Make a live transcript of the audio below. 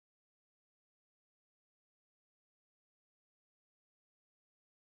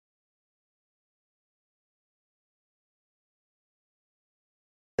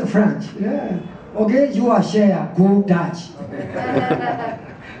French. Yeah. Okay, you are share, go Dutch.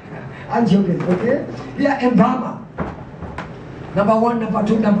 I'm joking, okay? Yeah, in Burma. Number 1, number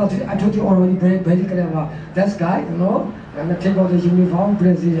 2, number 3, I told you already very clever. That guy, you know, and take out the uniform,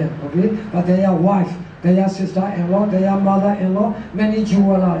 Brazilian, okay? But they are wife, they are sister-in-law, they are mother-in-law, many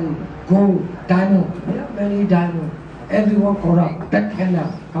jewelry, gold, diamond, yeah, many diamond. Everyone corrupt, backhander,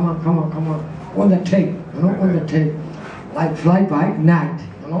 come on, on the tape, you know, on the tape. Like fly by night,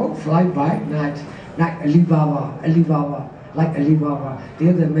 you know, fly by night, like Alibaba, like Alibaba. There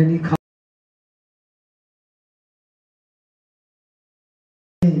are many cars.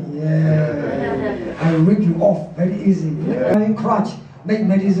 Yeah, I rip you off very easy. Yeah. Crutch, make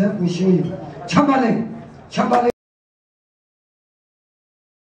medicine, we show you. Chambale. Yeah.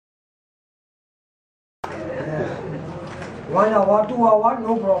 1 hour, 2 hours,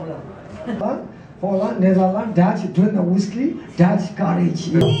 no problem. Holland, Netherlands, Dutch, drink the whiskey, Dutch courage.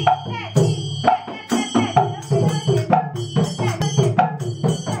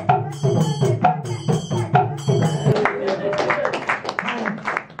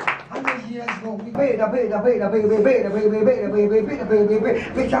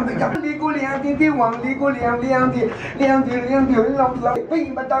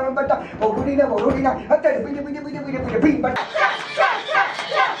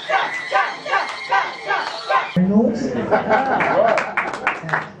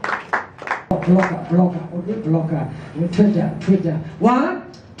 Blocker. Twitter. 1,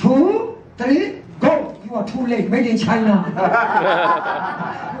 2, 3, go. You are too late. Made in China.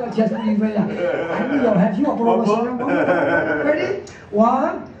 You are just evil. I will have you a promotion. Ready?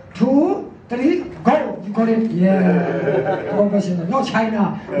 1, 2, 3, go. You got it? Yeah. Professional. Not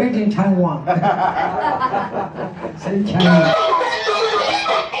China. Made in Taiwan. Say China.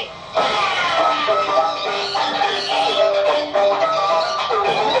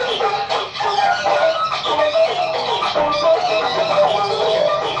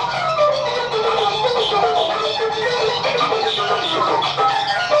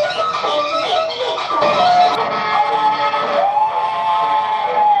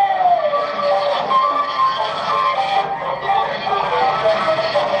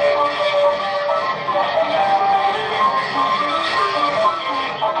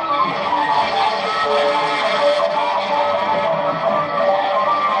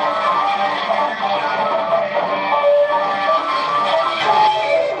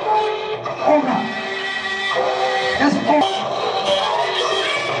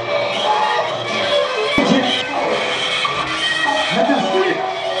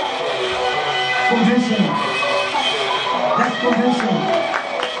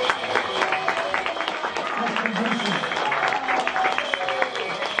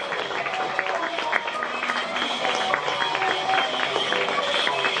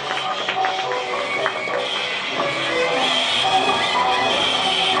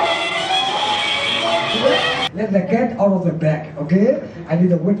 Let the cat out of the bag, okay? I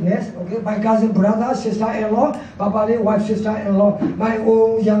need a witness, okay? My cousin, brother, sister-in-law, Papali, wife, sister-in-law, my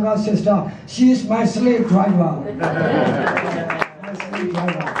own younger sister. She is my slave driver. My slave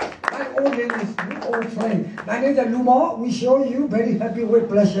driver. My old name is Lu Old Slave. My name is Lu Maw. We show you very happy with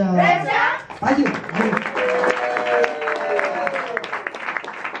pleasure. Thank you.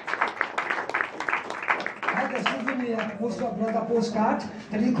 Moustache Brothers postcard,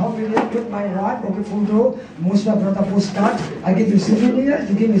 3 convenient with my wife, okay, photo, Moustache Brothers postcard. I give you souvenir,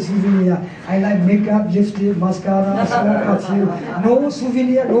 you give me souvenir. I like makeup, lipstick, mascara, small perfume. No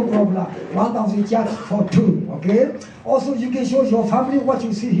souvenir, no problem. 1,000 just for 2, okay? Also, you can show your family what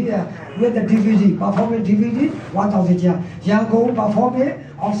you see here with the DVD, performance DVD, 1,000 just. Rangoon performance,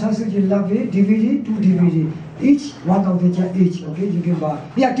 Aung San Suu Kyi love it, DVD, 2 DVD. Each 1,000 just each, okay? You can buy.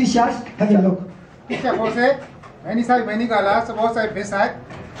 Here, t-shirts, have a look. Many size, many colors, both side, face side.